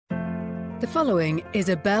The following is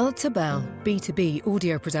a Bell2Bell B2B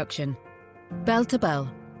audio production.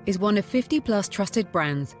 Bell2Bell is one of 50-plus trusted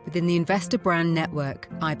brands within the Investor Brand Network,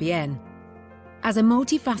 IBN. As a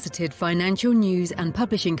multifaceted financial news and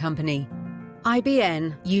publishing company,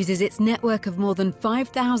 IBN uses its network of more than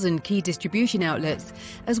 5,000 key distribution outlets,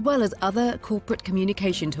 as well as other corporate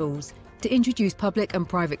communication tools, to introduce public and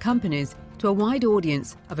private companies to a wide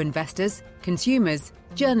audience of investors, consumers,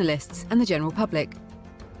 journalists, and the general public.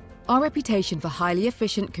 Our reputation for highly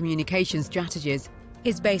efficient communication strategies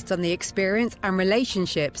is based on the experience and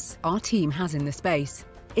relationships our team has in the space.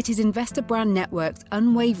 It is Investor Brand Network's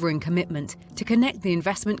unwavering commitment to connect the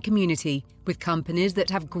investment community with companies that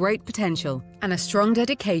have great potential and a strong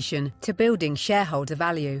dedication to building shareholder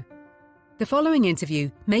value. The following interview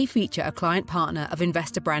may feature a client partner of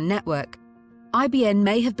Investor Brand Network. IBN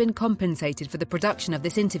may have been compensated for the production of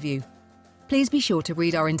this interview. Please be sure to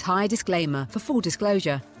read our entire disclaimer for full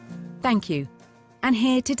disclosure. Thank you. And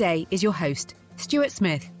here today is your host, Stuart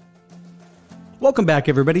Smith. Welcome back,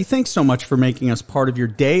 everybody. Thanks so much for making us part of your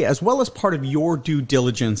day, as well as part of your due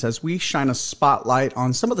diligence as we shine a spotlight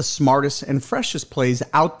on some of the smartest and freshest plays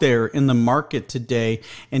out there in the market today.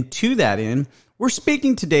 And to that end, we're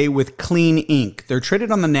speaking today with Clene Inc. They're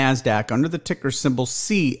traded on the NASDAQ under the ticker symbol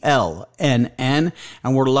CLNN,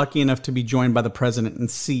 and we're lucky enough to be joined by the president and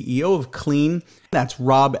CEO of Clene. That's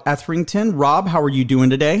Rob Etherington. Rob, how are you doing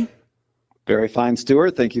today? Very fine,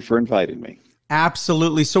 Stuart. Thank you for inviting me.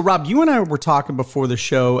 Absolutely. So, Rob, you and I were talking before the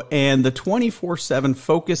show, and the 24/7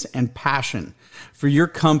 focus and passion for your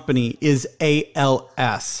company is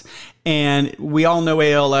ALS. And we all know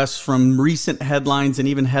ALS from recent headlines and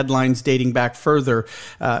even headlines dating back further.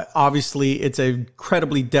 Obviously, it's an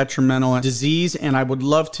incredibly detrimental disease, and I would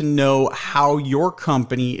love to know how your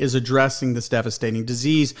company is addressing this devastating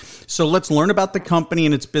disease. So let's learn about the company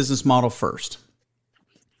and its business model first.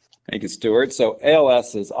 Thank you, Stuart. So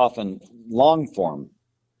ALS is often long form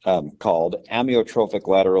called amyotrophic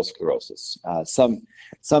lateral sclerosis.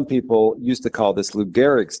 Some people used to call this Lou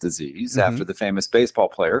Gehrig's disease after the famous baseball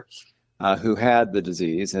player who had the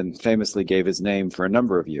disease and famously gave his name for a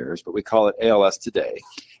number of years, but we call it ALS today.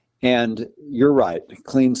 And you're right,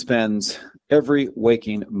 Clene spends every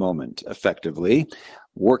waking moment effectively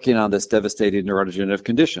working on this devastating neurodegenerative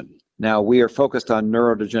condition. Now, we are focused on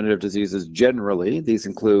neurodegenerative diseases generally. These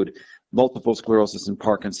include multiple sclerosis and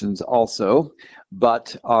Parkinson's also,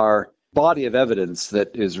 but our body of evidence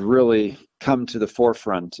that has really come to the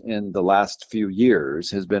forefront in the last few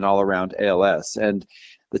years has been all around ALS. And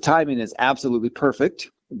the timing is absolutely perfect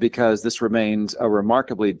because this remains a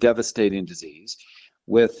remarkably devastating disease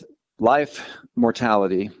with life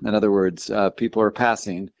mortality. In other words, people are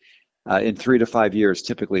passing in 3 to 5 years,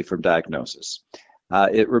 typically from diagnosis.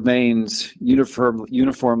 It remains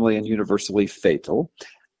uniformly and universally fatal,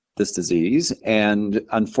 this disease. And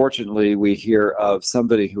unfortunately, we hear of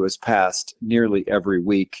somebody who has passed nearly every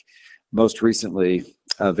week. Most recently,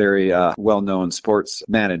 a very well-known sports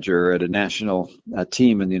manager at a national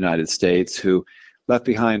team in the United States who left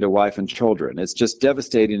behind a wife and children. It's just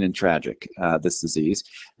devastating and tragic, this disease.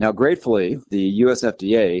 Now, gratefully, the US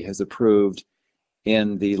FDA has approved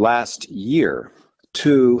in the last year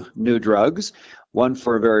 2 new drugs, one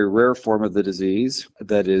for a very rare form of the disease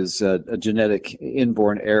that is a genetic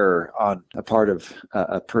inborn error on a part of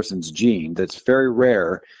a person's gene that's very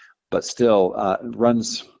rare, but still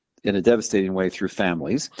runs in a devastating way through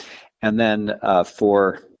families. And then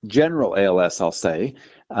for general ALS, I'll say,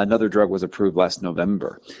 another drug was approved last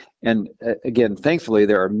November. And again, thankfully,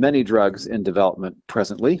 there are many drugs in development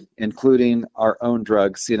presently, including our own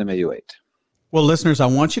drug, CNM-Au8. Well, listeners, I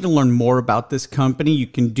want you to learn more about this company. You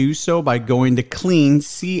can do so by going to Clene,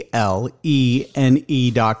 CLENE.com.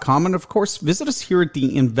 And of course, visit us here at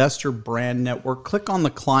the Investor Brand Network. Click on the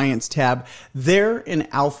Clients tab. There in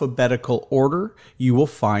alphabetical order, you will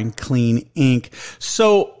find Clene Inc.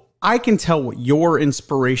 So I can tell what your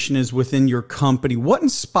inspiration is within your company. What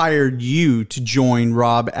inspired you to join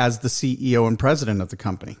Rob as the CEO and president of the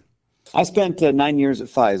company? I spent 9 years at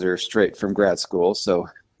Pfizer straight from grad school, so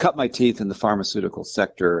cut my teeth in the pharmaceutical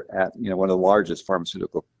sector at one of the largest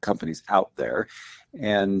pharmaceutical companies out there,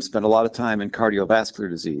 and spent a lot of time in cardiovascular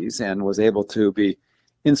disease, and was able to be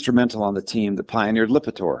instrumental on the team that pioneered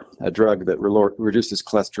Lipitor, a drug that reduces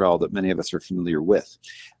cholesterol that many of us are familiar with.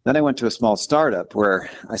 Then I went to a small startup where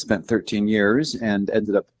I spent 13 years and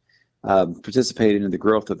ended up participating in the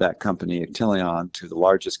growth of that company, Etherington, to the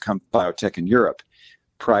largest biotech in Europe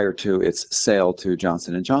prior to its sale to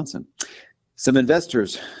Johnson & Johnson. Some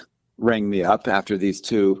investors rang me up after these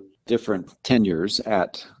 2 different tenures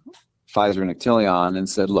at Pfizer and Etherington and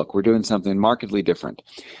said, look, we're doing something markedly different.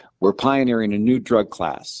 we're pioneering a new drug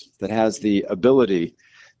class that has the ability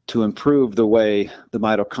to improve the way the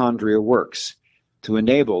mitochondria works, to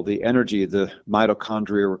enable the energy the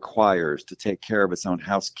mitochondria requires to take care of its own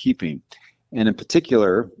housekeeping, and in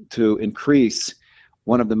particular, to increase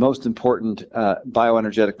one of the most important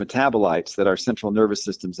bioenergetic metabolites that our central nervous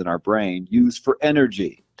systems in our brain use for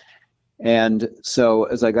energy. And so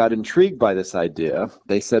as I got intrigued by this idea,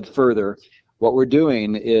 they said further, what we're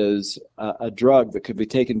doing is a drug that could be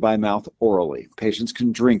taken by mouth orally. Patients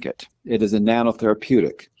can drink it. It is a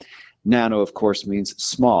nanotherapeutic. Nano, of course, means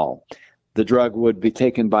small. The drug would be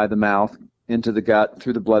taken by the mouth into the gut,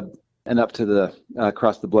 through the blood, and up to the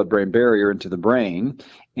across the blood-brain barrier into the brain,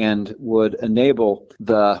 and would enable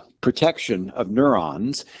the protection of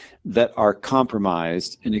neurons that are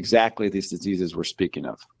compromised in exactly these diseases we're speaking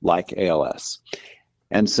of, like ALS.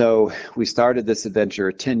 And so we started this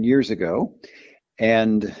adventure 10 years ago,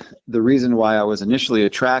 and the reason why I was initially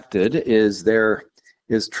attracted is there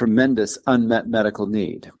is tremendous unmet medical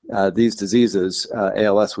need. These diseases,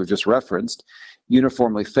 ALS we've just referenced,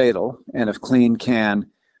 uniformly fatal, and if Clene can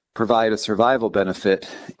provide a survival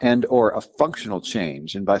benefit and or a functional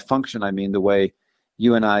change, and by function I mean the way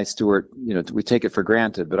you and I, Stuart, we take it for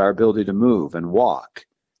granted, but our ability to move and walk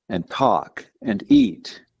and talk and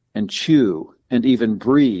eat and chew and even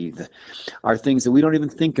breathe are things that we don't even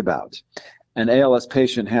think about. An ALS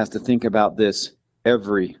patient has to think about this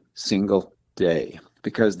every single day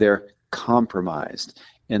because they're compromised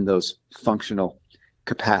in those functional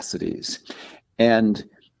capacities. And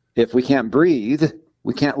if we can't breathe,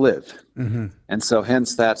 we can't live. Mm-hmm. And so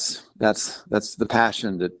hence that's the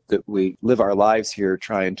passion that we live our lives here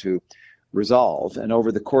trying to resolve. And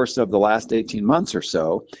over the course of the last 18 months or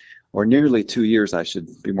so, or nearly 2 years, I should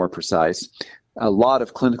be more precise, a lot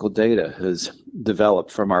of clinical data has developed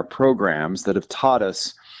from our programs that have taught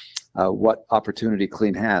us what opportunity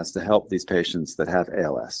Clene has to help these patients that have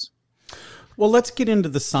ALS. Well, let's get into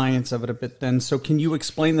the science of it a bit then. So can you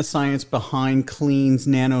explain the science behind Clene's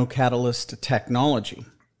nanocatalyst technology?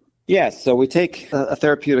 Yes, so we take a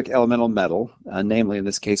therapeutic elemental metal, namely in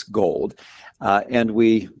this case gold, and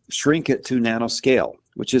we shrink it to nanoscale,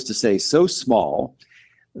 which is to say so small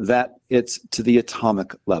that it's to the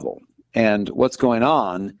atomic level. And what's going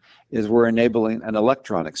on is we're enabling an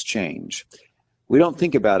electron exchange. We don't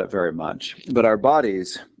think about it very much, but our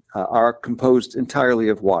bodies are composed entirely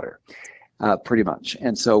of water, pretty much.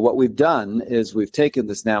 And so what we've done is we've taken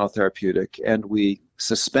this nanotherapeutic and we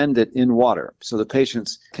suspend it in water. So the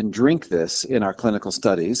patients can drink this in our clinical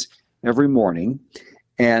studies every morning,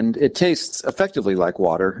 and it tastes effectively like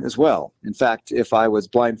water as well. In fact, if I was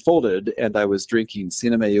blindfolded and I was drinking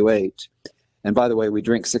CNMAU8, and by the way, we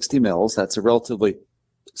drink 60 mils, that's a relatively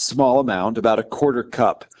small amount, about a quarter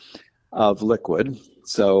cup of liquid.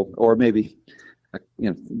 So, or maybe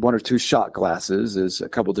 1 or 2 shot glasses is a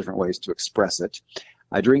couple different ways to express it.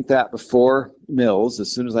 I drink that before meals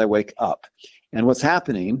as soon as I wake up. And what's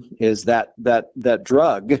happening is that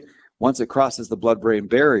drug, once it crosses the blood-brain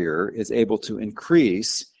barrier, is able to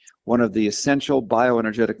increase one of the essential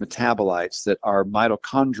bioenergetic metabolites that are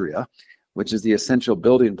mitochondria, which is the essential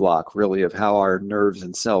building block, really, of how our nerves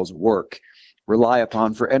and cells work, rely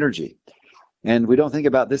upon for energy. And we don't think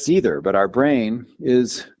about this either, but our brain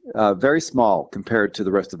is very small compared to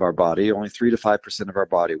the rest of our body, only 3 to 5% of our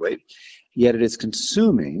body weight, yet it is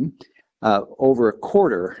consuming over a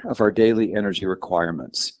quarter of our daily energy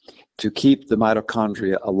requirements to keep the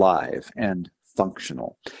mitochondria alive and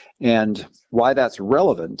functional. And why that's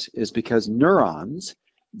relevant is because neurons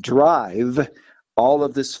drive all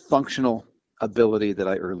of this functional ability that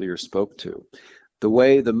I earlier spoke to. The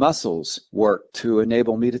way the muscles work to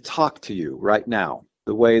enable me to talk to you right now,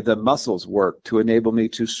 the way the muscles work to enable me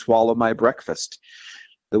to swallow my breakfast,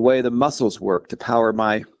 the way the muscles work to power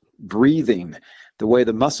my breathing, the way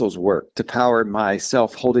the muscles work to power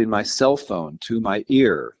myself holding my cell phone to my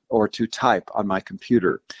ear or to type on my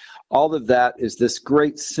computer. All of that is this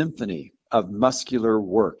great symphony of muscular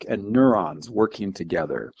work and neurons working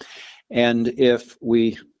together. And if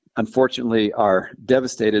we unfortunately are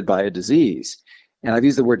devastated by a disease, and I've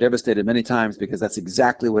used the word devastated many times because that's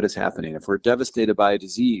exactly what is happening. If we're devastated by a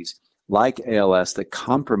disease like ALS that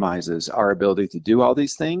compromises our ability to do all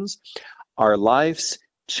these things, our lives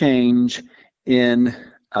change in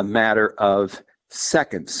a matter of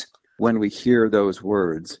seconds when we hear those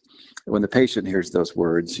words. When the patient hears those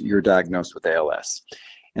words, you're diagnosed with ALS.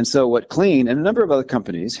 And so what Clene and a number of other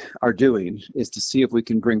companies are doing is to see if we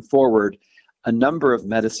can bring forward a number of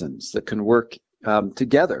medicines that can work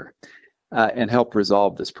together and help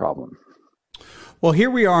resolve this problem. Well,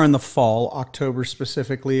 here we are in the fall, October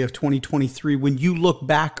specifically of 2023. When you look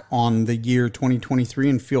back on the year 2023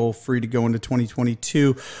 and feel free to go into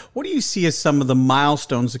 2022, what do you see as some of the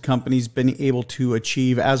milestones the company's been able to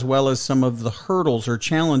achieve, as well as some of the hurdles or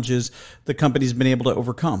challenges the company's been able to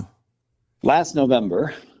overcome? Last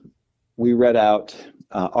November, we read out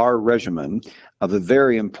our regimen of a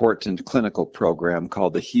very important clinical program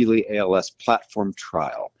called the Healy ALS Platform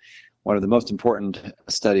Trial. One of the most important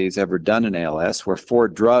studies ever done in ALS, where 4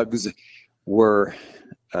 drugs were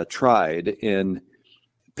tried in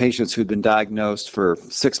patients who'd been diagnosed for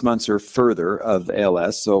 6 months or further of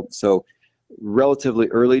ALS. So relatively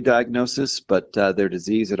early diagnosis, but their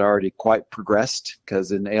disease had already quite progressed,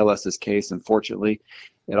 because in ALS's case, unfortunately,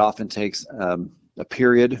 it often takes a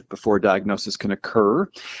period before diagnosis can occur.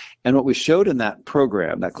 And what we showed in that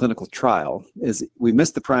program, that clinical trial, is we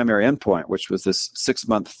missed the primary endpoint, which was this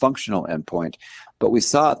 6-month functional endpoint, but we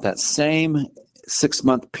saw at that same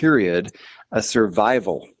 6-month period a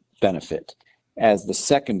survival benefit as the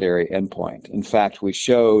secondary endpoint. In fact, we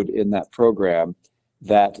showed in that program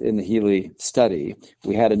that in the Healy study,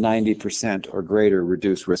 we had a 90% or greater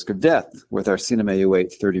reduced risk of death with our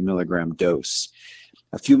CNM-Au8 30 milligram dose.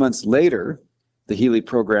 A few months later, the Healy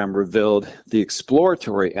program revealed the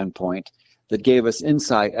exploratory endpoint that gave us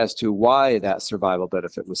insight as to why that survival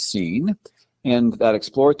benefit was seen. And that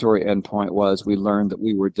exploratory endpoint was, we learned that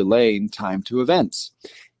we were delaying time to events.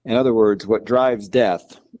 In other words, what drives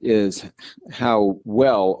death is how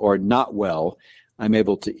well or not well I'm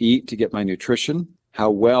able to eat to get my nutrition, how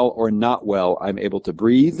well or not well I'm able to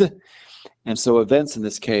breathe. And so events in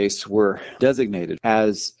this case were designated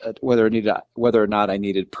as whether or not I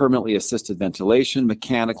needed permanently assisted ventilation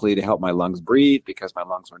mechanically to help my lungs breathe because my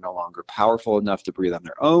lungs were no longer powerful enough to breathe on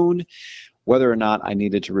their own, whether or not I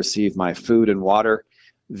needed to receive my food and water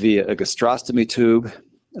via a gastrostomy tube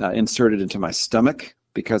inserted into my stomach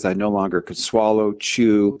because I no longer could swallow,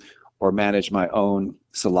 chew, or manage my own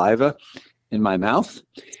saliva in my mouth.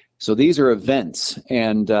 So these are events,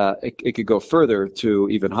 and it could go further to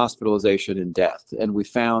even hospitalization and death. And we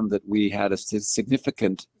found that we had a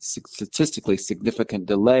statistically significant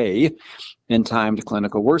delay in time to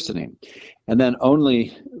clinical worsening. And then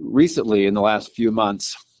only recently, in the last few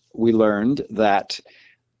months, we learned that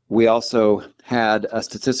we also had a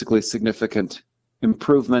statistically significant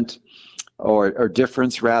improvement or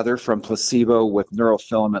difference, rather, from placebo with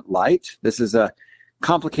neurofilament light. This is a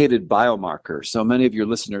complicated biomarker. So many of your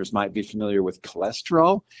listeners might be familiar with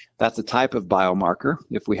cholesterol. That's a type of biomarker.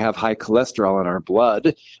 If we have high cholesterol in our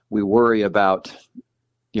blood, we worry about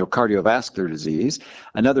cardiovascular disease.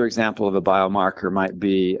 Another example of a biomarker might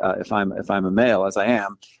be, if I'm a male, as I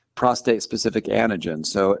am, prostate-specific antigen.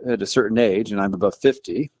 So at a certain age, and I'm above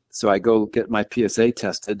 50, so I go get my PSA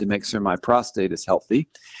tested to make sure my prostate is healthy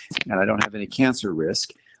and I don't have any cancer risk.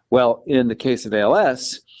 Well, in the case of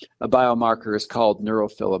ALS, a biomarker is called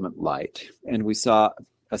neurofilament light, and we saw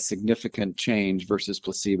a significant change versus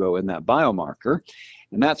placebo in that biomarker.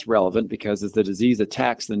 And that's relevant because as the disease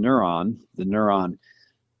attacks the neuron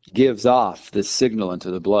gives off this signal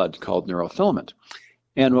into the blood called neurofilament.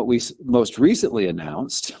 And what we most recently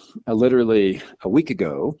announced, literally a week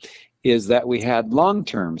ago, is that we had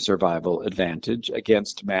long-term survival advantage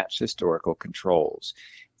against matched historical controls.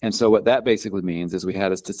 And so what that basically means is we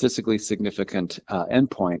had a statistically significant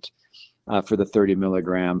endpoint for the 30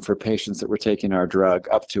 milligram for patients that were taking our drug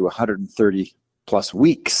up to 130 plus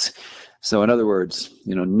weeks. So in other words,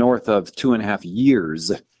 north of 2.5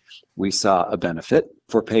 years, we saw a benefit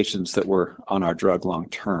for patients that were on our drug long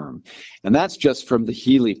term. And that's just from the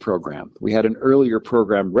Healy program. We had an earlier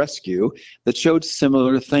program, Rescue, that showed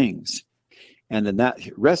similar things. And in that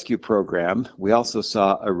rescue program, we also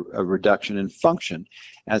saw a reduction in function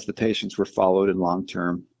as the patients were followed in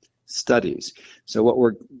long-term studies. So what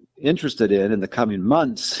we're interested in the coming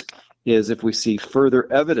months is if we see further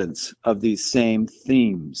evidence of these same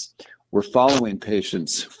themes. We're following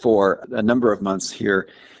patients for a number of months here,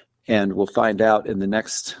 and we'll find out in the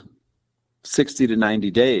next 60 to 90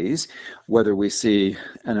 days whether we see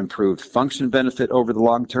an improved function benefit over the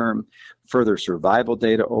long term, further survival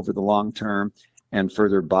data over the long term, and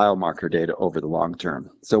further biomarker data over the long term.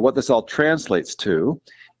 So what this all translates to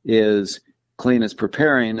is Clene is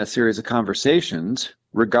preparing a series of conversations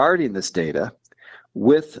regarding this data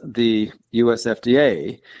with the US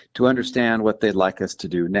FDA to understand what they'd like us to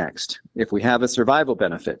do next. If we have a survival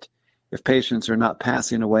benefit, if patients are not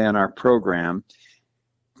passing away on our program,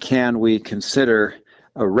 can we consider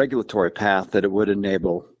a regulatory path that it would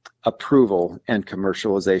enable approval and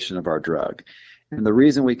commercialization of our drug? And the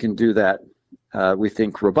reason we can do that, we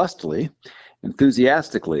think robustly,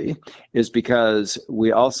 enthusiastically is because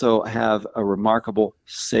we also have a remarkable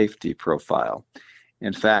safety profile.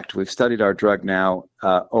 In fact, we've studied our drug now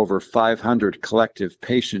over 500 collective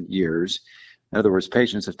patient years. In other words,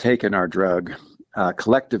 patients have taken our drug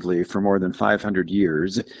collectively for more than 500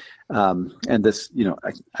 years. And this,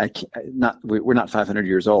 we're not 500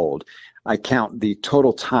 years old. I count the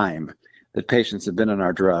total time that patients have been on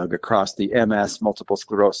our drug across the MS, multiple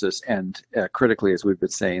sclerosis, and critically, as we've been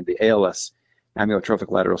saying, the ALS, amyotrophic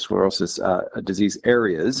lateral sclerosis disease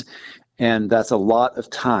areas. And that's a lot of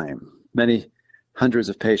time. Many hundreds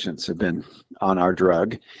of patients have been on our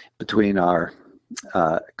drug between our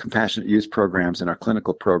compassionate use programs and our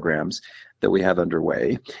clinical programs that we have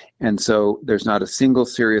underway. And so there's not a single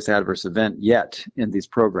serious adverse event yet in these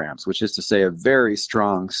programs, which is to say a very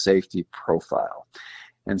strong safety profile.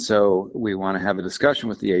 And so we want to have a discussion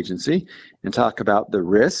with the agency and talk about the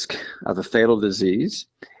risk of a fatal disease,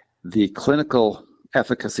 the clinical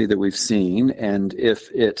efficacy that we've seen, and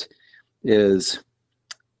if it is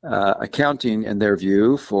accounting, in their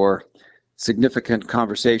view, for significant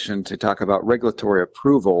conversation to talk about regulatory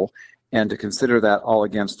approval and to consider that all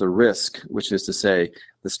against the risk, which is to say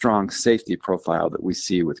the strong safety profile that we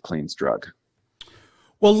see with Clene's drug.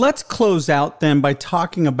 Well, let's close out then by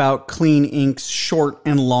talking about Clene Inc.'s short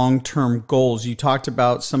and long-term goals. You talked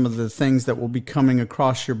about some of the things that will be coming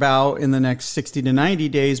across your bow in the next 60 to 90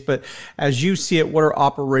 days, but as you see it, what are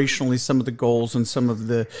operationally some of the goals and some of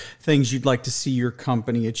the things you'd like to see your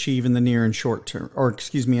company achieve in the near and short term,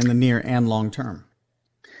 in the near and long term?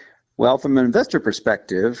 Well, from an investor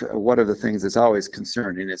perspective, one of the things that's always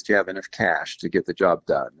concerning is to have enough cash to get the job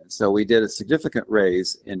done. And so we did a significant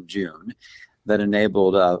raise in June that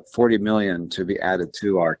enabled $40 million to be added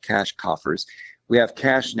to our cash coffers. We have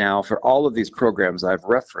cash now for all of these programs I've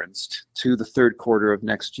referenced to the third quarter of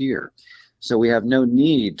next year. So we have no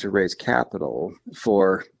need to raise capital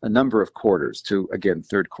for a number of quarters to, again,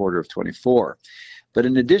 third quarter of 24. But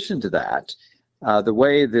in addition to that, the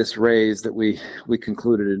way this raise that we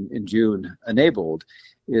concluded in June enabled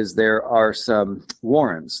is there are some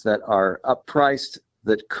warrants that are uppriced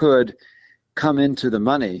that could come into the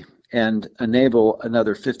money and enable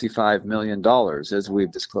another $55 million, as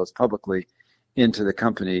we've disclosed publicly, into the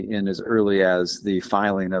company in as early as the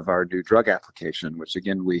filing of our new drug application, which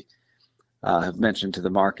again we have mentioned to the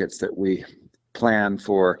markets that we plan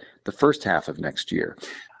for the first half of next year.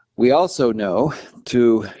 We also know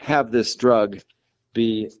to have this drug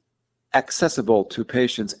be accessible to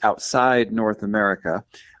patients outside North America,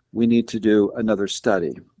 we need to do another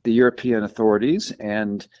study. The European authorities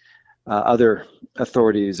and other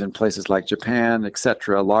authorities in places like Japan,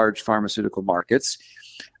 etc., large pharmaceutical markets,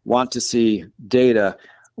 want to see data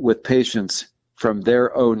with patients from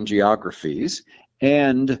their own geographies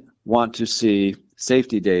and want to see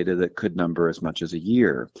safety data that could number as much as a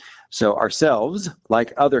year. So ourselves,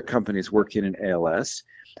 like other companies working in ALS,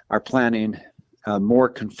 are planning more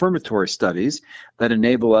confirmatory studies that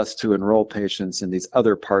enable us to enroll patients in these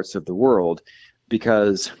other parts of the world,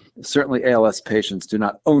 because certainly ALS patients do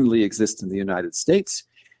not only exist in the United States.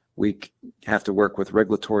 We have to work with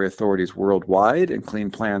regulatory authorities worldwide, and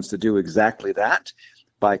Clene plans to do exactly that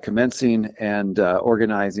by commencing and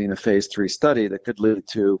organizing a phase 3 study that could lead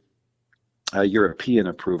to European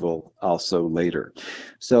approval also later.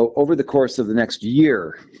 So over the course of the next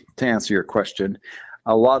year, to answer your question,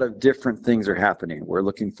 a lot of different things are happening. We're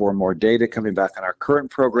looking for more data coming back on our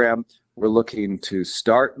current program. We're looking to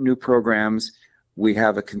start new programs. We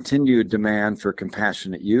have a continued demand for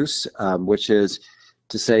compassionate use, which is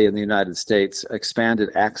to say in the United States, expanded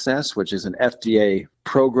access, which is an FDA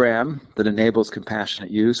program that enables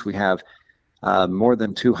compassionate use. We have more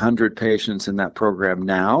than 200 patients in that program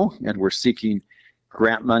now, and we're seeking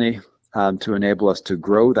grant money to enable us to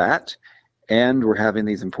grow that. And we're having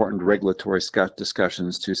these important regulatory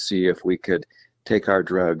discussions to see if we could take our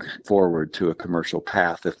drug forward to a commercial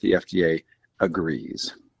path if the FDA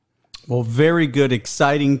agrees. Well, very good,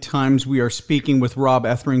 exciting times. We are speaking with Rob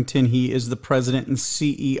Etherington. He is the president and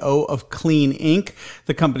CEO of Clene Inc.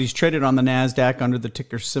 The company's traded on the NASDAQ under the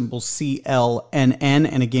ticker symbol CLNN.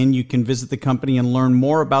 And again, you can visit the company and learn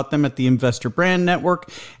more about them at the Investor Brand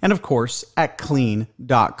Network and, of course, at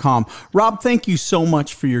Clene.com. Rob, thank you so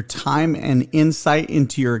much for your time and insight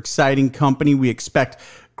into your exciting company. We expect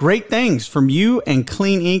great things from you and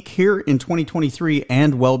Clene Inc. here in 2023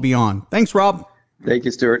 and well beyond. Thanks, Rob. Thank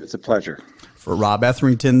you, Stuart. It's a pleasure. For Rob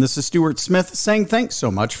Etherington, this is Stuart Smith saying thanks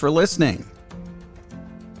so much for listening.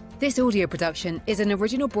 This audio production is an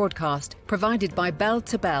original broadcast provided by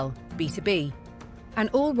Bell2Bell, B2B,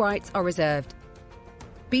 and all rights are reserved.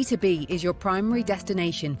 B2B is your primary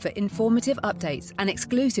destination for informative updates and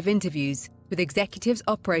exclusive interviews with executives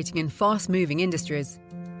operating in fast-moving industries.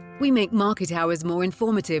 We make market hours more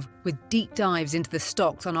informative with deep dives into the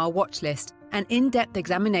stocks on our watch list and in-depth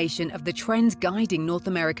examination of the trends guiding North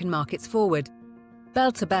American markets forward.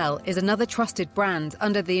 Bell2Bell is another trusted brand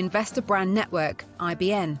under the Investor Brand Network,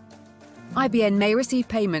 IBN. IBN may receive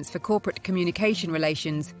payments for corporate communication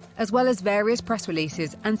relations, as well as various press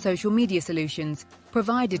releases and social media solutions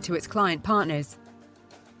provided to its client partners.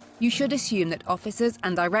 You should assume that officers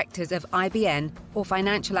and directors of IBN or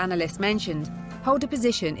financial analysts mentioned hold a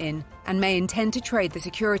position in and may intend to trade the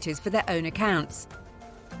securities for their own accounts.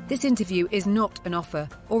 This interview is not an offer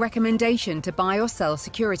or recommendation to buy or sell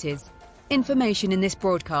securities. Information in this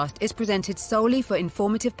broadcast is presented solely for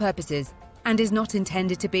informative purposes and is not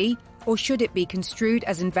intended to be, or should it be construed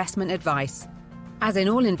as investment advice. As in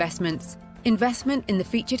all investments, investment in the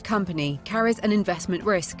featured company carries an investment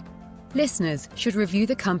risk. Listeners should review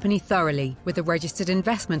the company thoroughly with a registered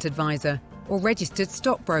investment advisor or registered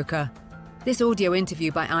stockbroker. This audio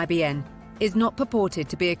interview by IBN is not purported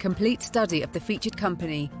to be a complete study of the featured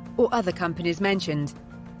company or other companies mentioned.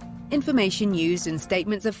 Information used in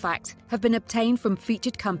statements of fact have been obtained from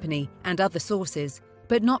featured company and other sources,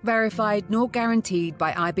 but not verified nor guaranteed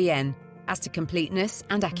by IBN as to completeness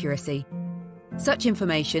and accuracy. Such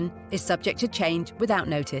information is subject to change without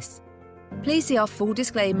notice. Please see our full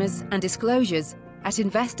disclaimers and disclosures at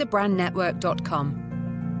investorbrandnetwork.com.